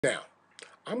Now,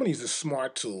 I'm going to use the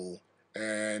Smart tool,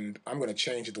 and I'm going to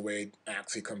change it the way it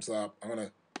actually comes up. I'm going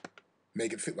to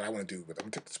make it fit what I want to do. But I'm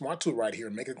going to take the Smart tool right here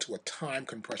and make it into a time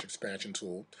compression expansion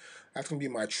tool. That's going to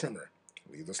be my trimmer.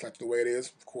 Leave the select the way it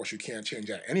is. Of course, you can't change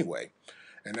that anyway.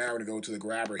 And now we're going to go to the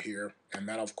grabber here, and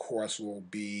that, of course, will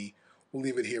be, we'll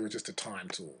leave it here with just a time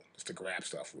tool, just to grab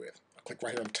stuff with. I'll click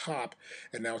right here on top,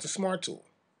 and now it's a Smart tool.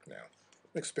 Now,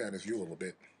 let me expand this view a little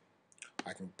bit.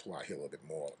 I can pull out here a little bit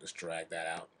more. Just drag that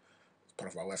out. It's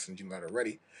part of our lesson you learned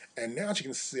already. And now as you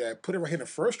can see, I put it right here in the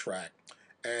first track,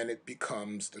 and it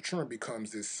becomes, the trimmer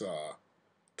becomes this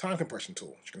time compression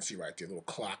tool. As you can see right there, a little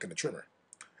clock in the trimmer.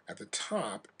 At the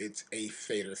top, it's a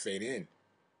fader fade in.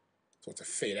 So it's a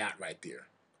fade out right there.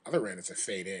 Other end, it's a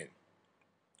fade in.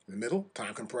 In the middle,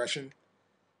 time compression.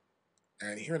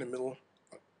 And here in the middle,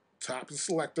 top is a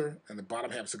selector, and the bottom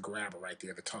half is a grabber right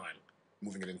there at the time,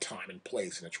 moving it in time and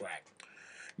place in the track.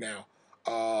 Now,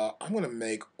 I'm going to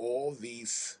make all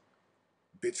these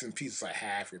bits and pieces I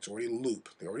have here. It's already loop.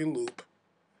 They already loop.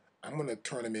 I'm going to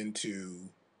turn them into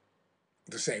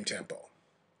the same tempo.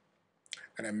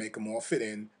 And I make them all fit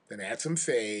in, then add some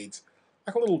fades,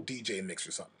 like a little DJ mix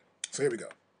or something. So here we go.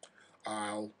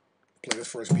 I'll play this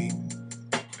first beat.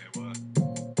 Say what?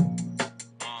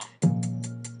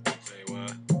 Say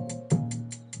what?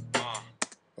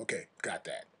 Okay, got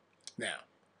that. Now,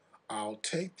 I'll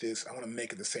take this, I want to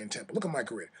make it the same tempo. Look at my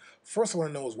grid. First I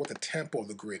want to know is what the tempo of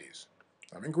the grid is.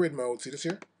 I'm in grid mode. See this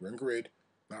here? We're in grid.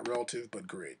 Not relative, but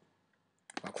grid.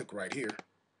 I'll click right here.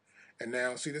 And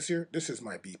now, see this here? This is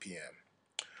my BPM.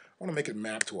 I want to make it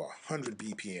map to 100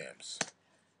 BPMs.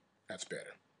 That's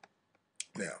better.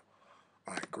 Now,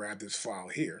 I grab this file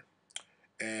here,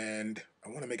 and I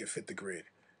want to make it fit the grid.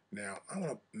 Now, I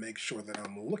want to make sure that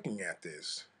I'm looking at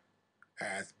this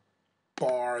as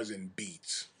bars and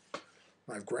beats.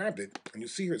 I've grabbed it, and you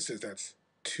see here it says that's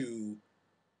 2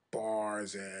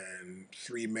 bars and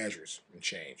 3 measures and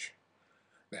change.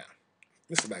 Now,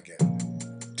 listen back in.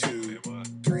 2,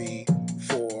 3,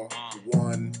 4,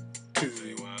 1,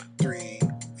 2, 3,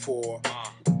 4.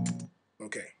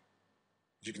 Okay.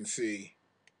 As you can see,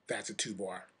 that's a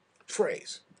 2-bar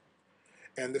phrase.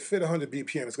 And to fit 100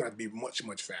 BPM, it's going to be much,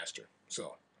 much faster.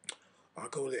 So, I'll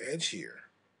go to the edge here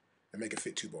and make it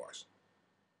fit 2 bars.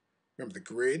 Remember, the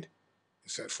grid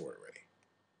is set for it already.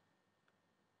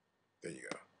 There you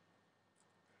go.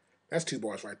 That's 2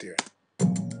 bars right there.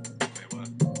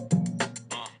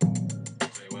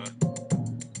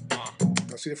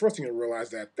 Now, see, the first thing you realize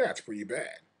that's pretty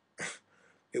bad.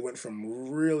 It went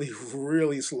from really,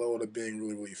 really slow to being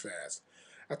really, really fast.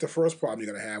 That's the first problem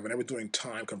you're going to have whenever doing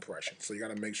time compression. So you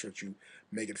got to make sure that you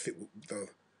make it fit. The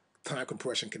time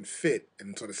compression can fit,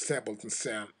 and so the sample doesn't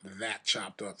sound that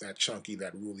chopped up, that chunky,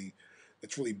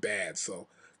 it's really bad. So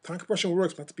time compression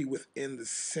works, but it has to be within the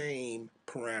same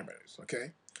parameters,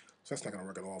 okay? So that's not going to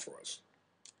work at all for us.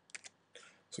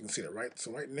 So you can see that, right?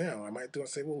 So right now, I might do and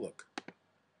say, well, look,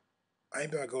 I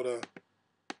ain't going to go to,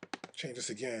 change this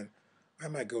again. I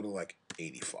might go to like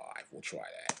 85. We'll try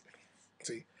that.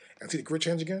 See? And see the grid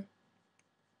change again?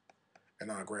 And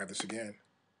now I'll grab this again.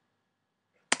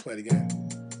 Play it again.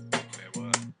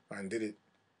 I undid it.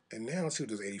 And now let's see what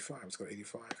does 85. Let's go to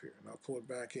 85 here. And I'll pull it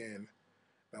back in.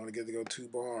 I want to get to go 2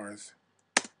 bars.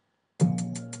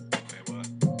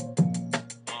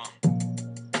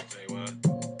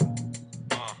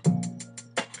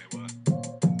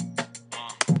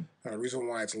 Now the reason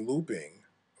why it's looping,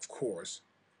 of course,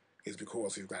 is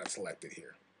because we've got it selected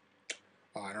here.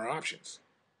 In our options,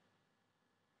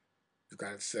 we've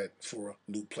got it set for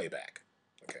loop playback.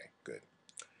 Okay, good.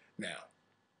 Now,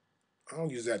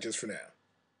 I'll use that just for now.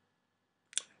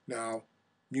 Now,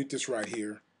 mute this right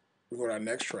here. We go to our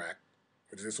next track,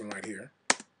 which is this one right here.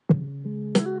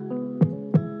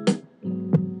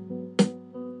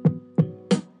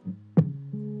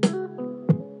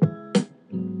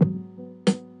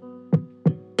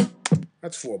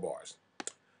 That's 4 bars.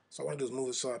 So what I want to do is move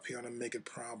this up here and make it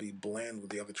probably blend with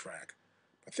the other track.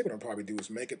 I think what I'll probably do is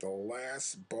make it the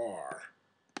last bar.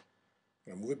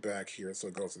 I'm going to move it back here so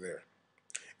it goes to there.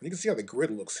 And you can see how the grid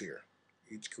looks here.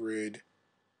 Each grid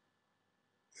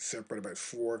is separated by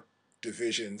 4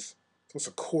 divisions. So it's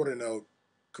a quarter note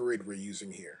grid we're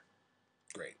using here.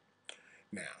 Great.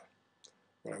 Now,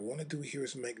 what I want to do here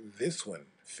is make this one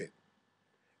fit.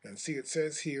 And see, it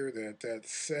says here that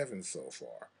that's 7 so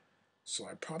far. So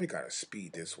I probably got to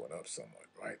speed this one up somewhat,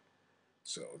 right?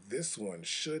 So this one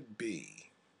should be,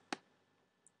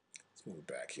 let's move it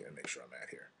back here and make sure I'm at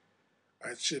here.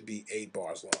 It should be 8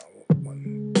 bars long.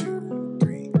 1, 2,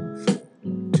 3, 4,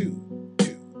 2,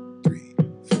 2, 3,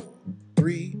 4,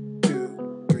 3,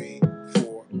 2, 3,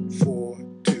 4, 4,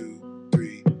 2,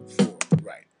 3, 4.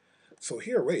 Right. So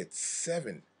here already it's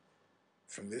 7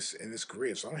 from this in this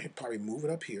grid. So I'm gonna probably move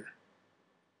it up here.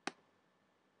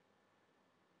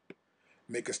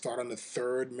 Make a start on the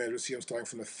 3rd measure. See, I'm starting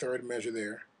from the 3rd measure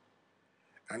there.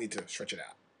 I need to stretch it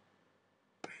out.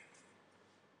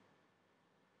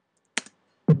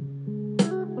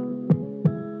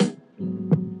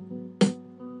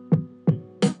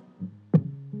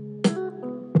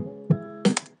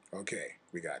 Okay,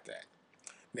 we got that.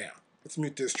 Now, let's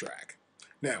mute this track.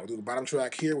 Now, we'll do the bottom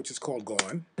track here, which is called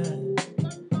Gone. At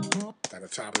the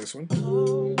top of this one.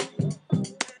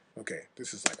 Okay,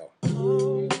 this is like a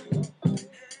 4,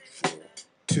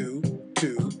 2,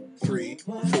 2, 3,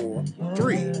 4,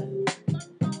 3.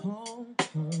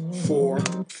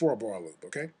 4-bar loop,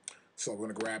 okay? So we're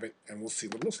gonna grab it and we'll see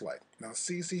what it looks like. Now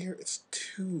see here, it's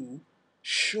too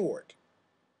short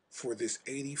for this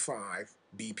 85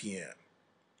 BPM.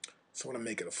 So I'm gonna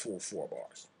make it a full 4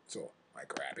 bars. So I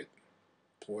grab it,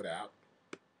 pull it out,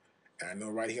 and I know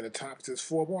right here at the top it says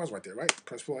 4 bars right there, right?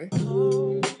 Press play.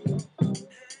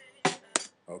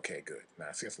 Okay, good.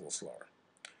 Now see, it's a little slower.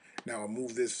 Now I'll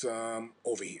move this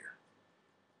over here.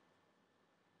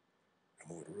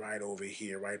 I move it right over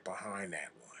here, right behind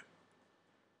that one.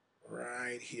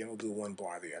 Right here, we'll do 1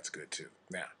 bar there. That's good too.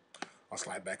 Now, I'll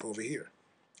slide back over here.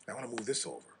 I want to move this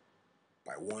over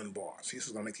by 1 bar. See, this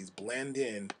is going to make these blend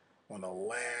in on the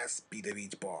last beat of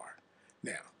each bar.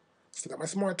 Now, still got my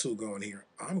Smart Tool going here.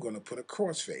 I'm going to put a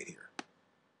crossfade here.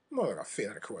 More like a fade,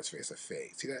 not a crossfade. It's a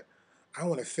fade. See that? I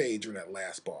want to fade during that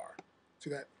last bar. See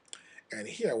that? And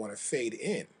here I want to fade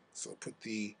in. So put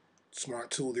the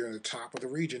Smart Tool there in the top of the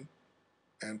region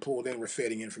and pull it in. We're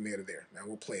fading in from there to there. Now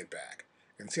we'll play it back.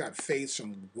 And see how it fades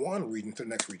from one region to the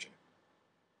next region.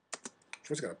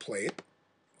 First, got to play it.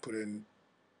 Put it in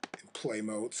play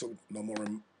mode, so no more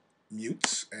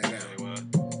mutes. And now,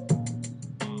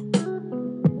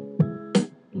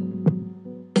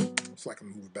 so I can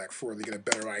move it back forward to get a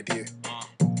better idea.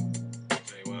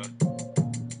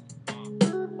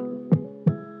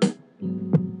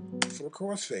 So we're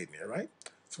crossfading there, right?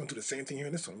 So I'm going to do the same thing here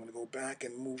in this one. I'm going to go back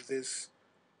and move this.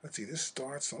 Let's see, this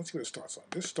starts on, let's see what it starts on.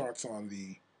 This starts on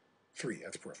the 3.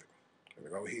 That's perfect. I'm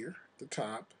going to go here, at the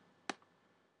top.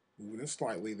 Moving it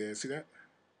slightly there, see that?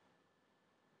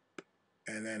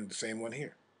 And then the same one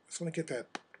here. Just want to get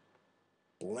that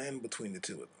blend between the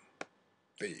two of them.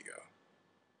 There you go.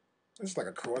 This is like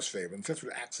a crossfade, but instead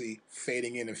we're actually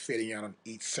fading in and fading out on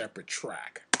each separate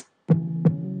track.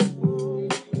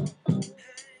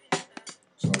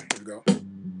 So here we go.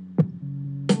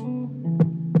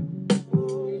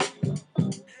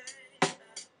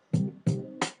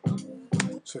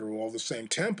 So they're all the same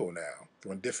tempo now.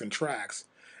 They're on different tracks.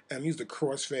 And we used the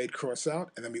crossfade, cross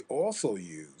out, and then we also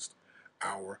used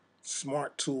our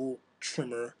Smart Tool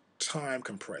Trimmer time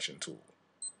compression tool,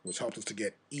 which helps us to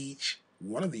get each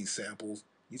one of these samples,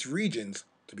 each regions,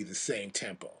 to be the same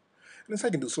tempo. And this I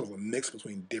can do sort of a mix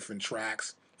between different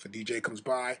tracks. If a DJ comes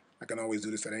by, I can always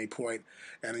do this at any point.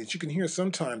 And as you can hear,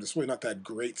 sometimes it's really not that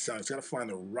great sound. You got to find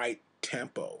the right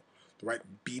tempo, the right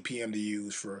BPM to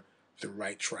use for the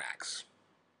right tracks.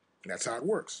 And that's how it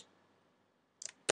works.